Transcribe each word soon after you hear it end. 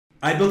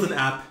I built an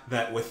app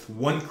that with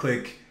one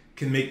click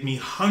can make me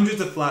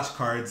hundreds of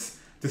flashcards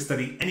to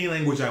study any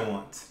language I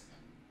want.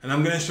 And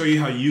I'm going to show you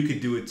how you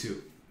could do it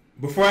too.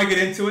 Before I get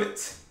into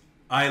it,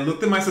 I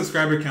looked at my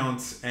subscriber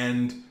counts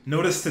and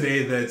noticed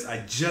today that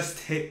I just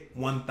hit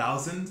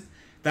 1,000.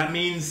 That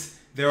means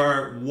there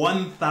are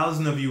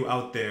 1,000 of you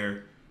out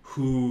there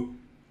who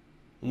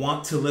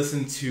want to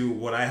listen to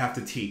what I have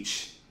to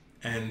teach.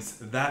 And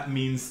that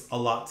means a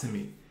lot to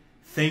me.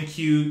 Thank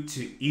you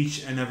to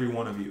each and every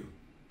one of you.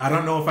 I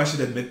don't know if I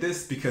should admit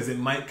this because it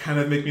might kind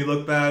of make me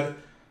look bad,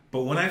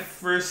 but when I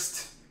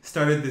first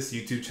started this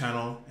YouTube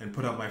channel and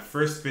put up my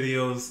first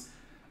videos,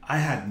 I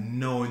had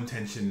no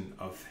intention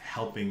of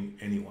helping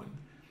anyone.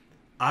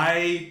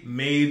 I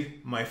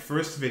made my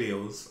first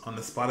videos on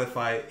the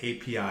Spotify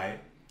API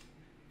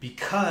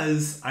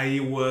because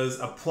I was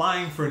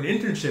applying for an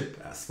internship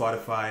at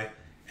Spotify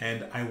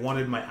and I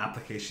wanted my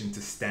application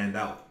to stand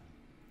out.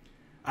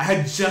 I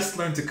had just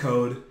learned to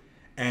code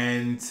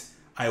and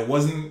I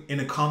wasn't in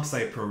a comp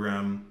sci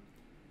program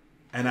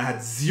and I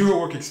had zero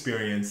work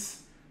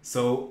experience,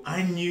 so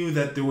I knew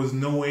that there was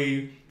no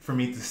way for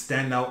me to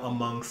stand out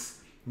amongst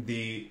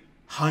the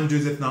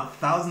hundreds if not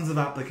thousands of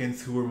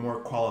applicants who were more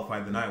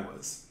qualified than I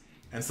was.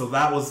 And so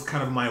that was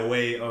kind of my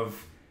way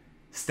of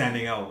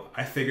standing out.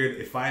 I figured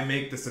if I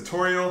make this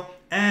tutorial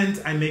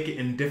and I make it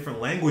in different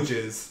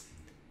languages,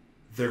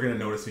 they're gonna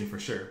notice me for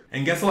sure.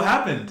 And guess what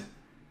happened?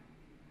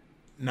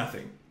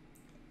 Nothing.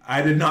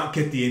 I did not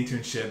get the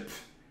internship,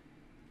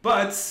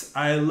 but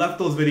I left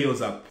those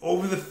videos up.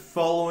 Over the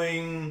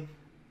following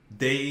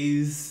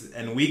days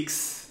and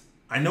weeks,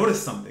 I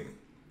noticed something.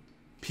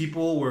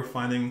 People were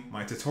finding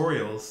my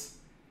tutorials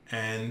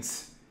and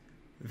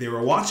they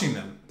were watching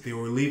them. They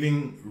were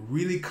leaving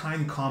really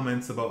kind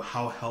comments about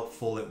how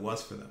helpful it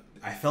was for them.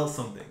 I felt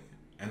something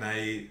and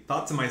I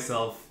thought to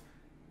myself,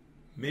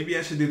 maybe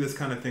I should do this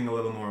kind of thing a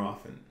little more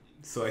often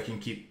so I can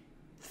keep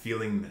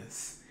feeling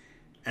this.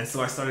 And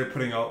so I started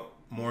putting out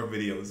more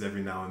videos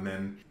every now and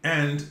then.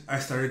 And I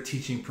started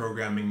teaching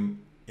programming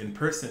in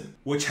person,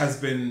 which has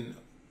been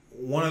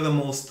one of the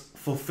most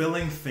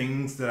fulfilling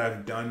things that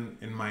I've done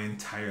in my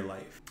entire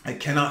life. I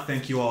cannot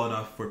thank you all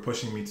enough for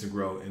pushing me to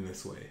grow in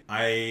this way.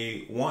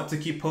 I want to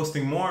keep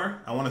posting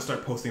more. I want to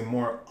start posting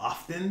more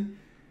often.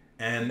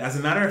 And as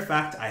a matter of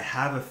fact, I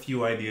have a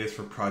few ideas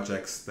for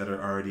projects that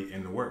are already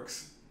in the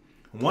works.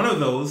 One of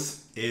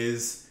those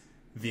is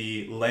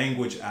the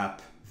language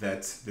app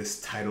that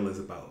this title is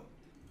about.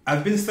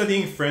 I've been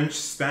studying French,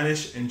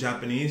 Spanish, and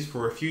Japanese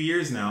for a few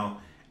years now,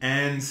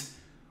 and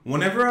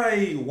whenever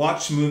I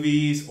watch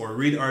movies or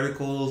read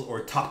articles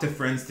or talk to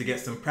friends to get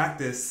some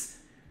practice,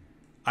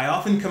 I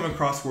often come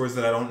across words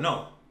that I don't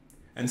know.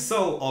 And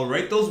so I'll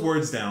write those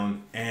words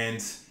down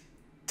and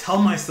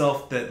tell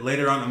myself that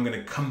later on I'm going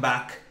to come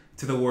back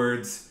to the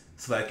words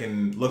so that I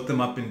can look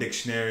them up in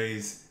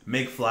dictionaries,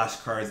 make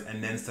flashcards,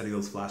 and then study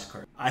those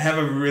flashcards. I have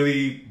a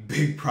really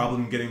big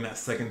problem getting that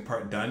second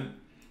part done.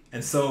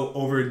 And so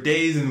over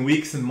days and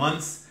weeks and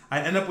months,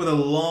 I end up with a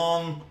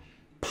long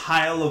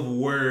pile of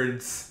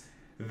words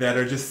that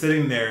are just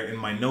sitting there in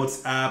my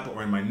notes app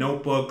or in my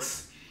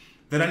notebooks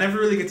that I never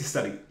really get to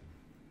study.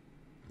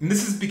 And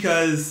this is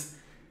because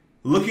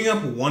looking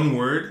up one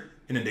word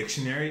in a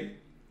dictionary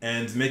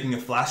and making a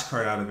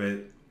flashcard out of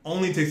it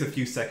only takes a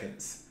few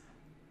seconds.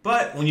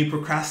 But when you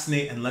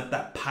procrastinate and let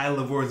that pile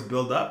of words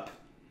build up,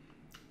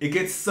 it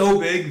gets so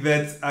big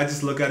that I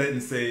just look at it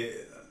and say,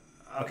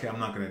 okay, I'm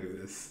not gonna do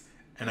this.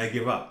 And I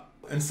give up.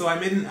 And so I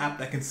made an app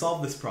that can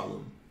solve this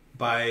problem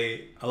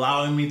by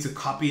allowing me to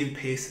copy and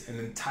paste an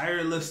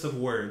entire list of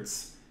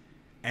words,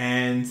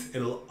 and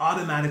it'll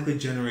automatically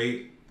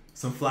generate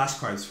some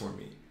flashcards for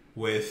me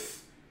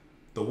with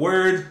the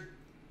word,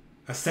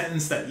 a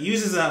sentence that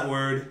uses that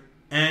word,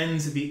 and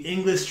the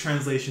English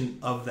translation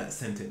of that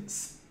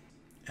sentence.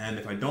 And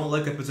if I don't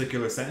like a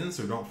particular sentence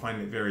or don't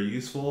find it very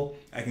useful,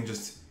 I can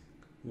just,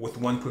 with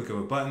one click of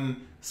a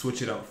button,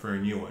 switch it out for a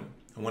new one.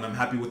 And when I'm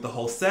happy with the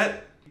whole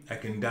set, I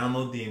can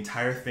download the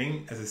entire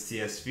thing as a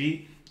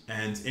CSV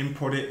and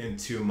import it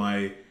into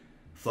my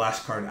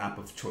flashcard app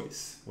of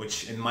choice,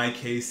 which in my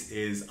case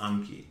is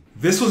Anki.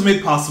 This was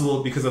made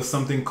possible because of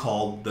something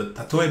called the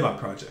Tatoeba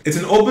project. It's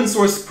an open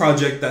source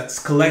project that's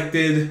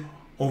collected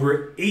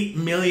over 8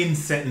 million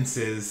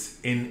sentences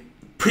in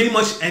pretty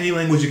much any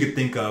language you could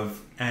think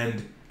of,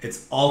 and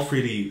it's all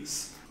free to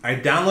use. I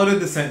downloaded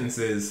the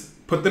sentences,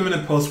 put them in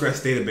a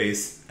Postgres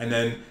database, and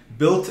then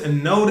built a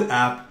Node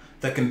app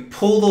that can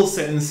pull those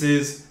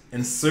sentences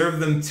and serve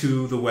them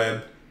to the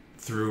web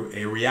through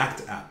a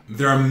React app.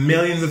 There are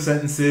millions of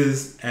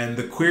sentences and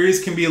the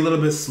queries can be a little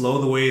bit slow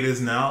the way it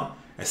is now,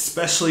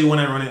 especially when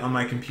I run it on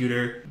my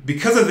computer.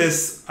 Because of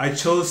this, I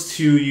chose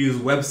to use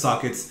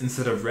WebSockets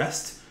instead of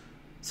REST.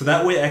 So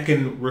that way I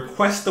can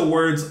request the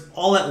words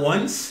all at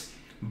once,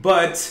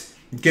 but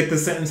get the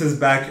sentences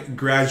back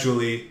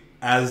gradually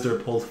as they're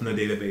pulled from the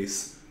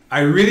database.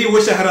 I really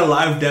wish I had a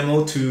live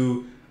demo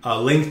to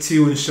link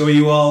to and show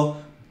you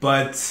all,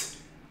 but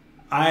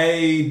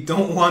I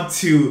don't want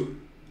to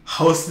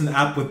host an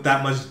app with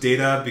that much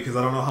data because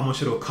I don't know how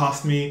much it'll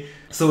cost me.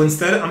 So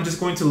instead, I'm just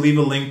going to leave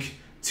a link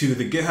to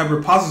the GitHub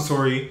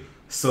repository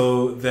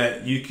so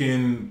that you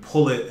can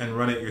pull it and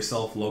run it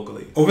yourself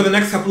locally. Over the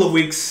next couple of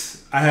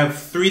weeks, I have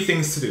 3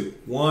 things to do.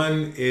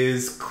 One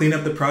is clean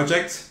up the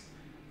project.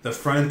 The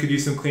front end could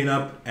use some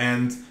cleanup,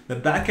 and the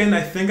back end,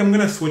 I think I'm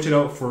gonna switch it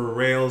out for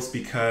Rails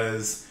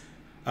because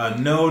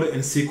Node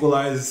and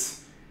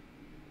Sequelize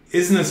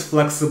isn't as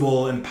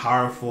flexible and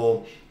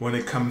powerful when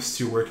it comes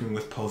to working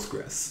with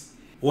Postgres.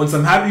 Once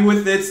I'm happy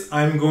with it,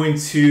 I'm going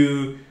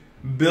to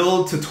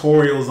build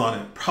tutorials on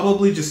it.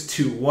 Probably just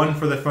 2, one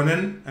for the front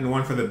end and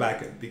one for the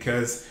back end,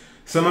 because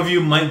some of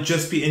you might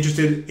just be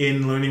interested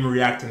in learning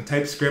React and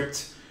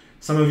TypeScript.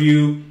 Some of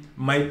you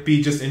might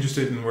be just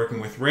interested in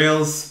working with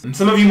Rails, and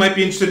some of you might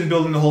be interested in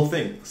building the whole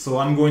thing. So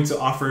I'm going to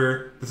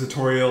offer the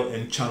tutorial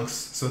in chunks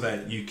so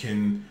that you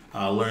can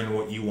learn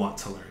what you want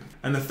to learn.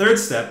 And the third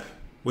step,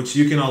 which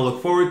you can all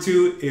look forward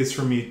to, is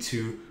for me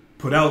to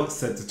put out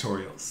said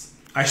tutorials.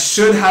 I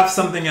should have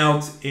something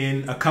out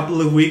in a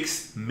couple of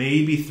weeks,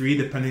 maybe 3,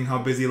 depending how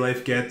busy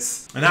life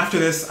gets. And after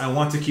this, I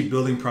want to keep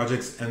building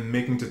projects and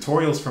making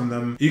tutorials from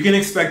them. You can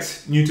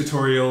expect new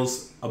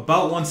tutorials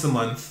about once a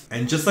month.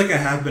 And just like I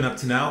have been up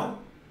to now,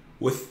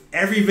 with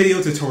every video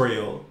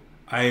tutorial,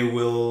 I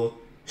will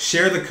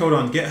share the code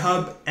on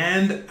GitHub,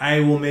 and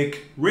I will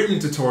make written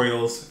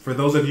tutorials for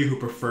those of you who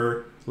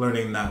prefer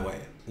learning that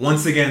way.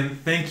 Once again,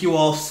 thank you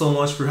all so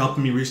much for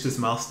helping me reach this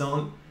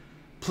milestone.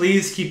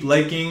 Please keep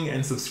liking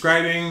and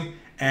subscribing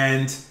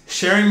and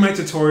sharing my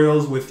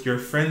tutorials with your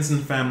friends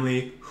and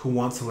family who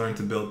want to learn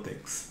to build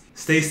things.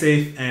 Stay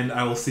safe, and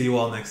I will see you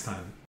all next time.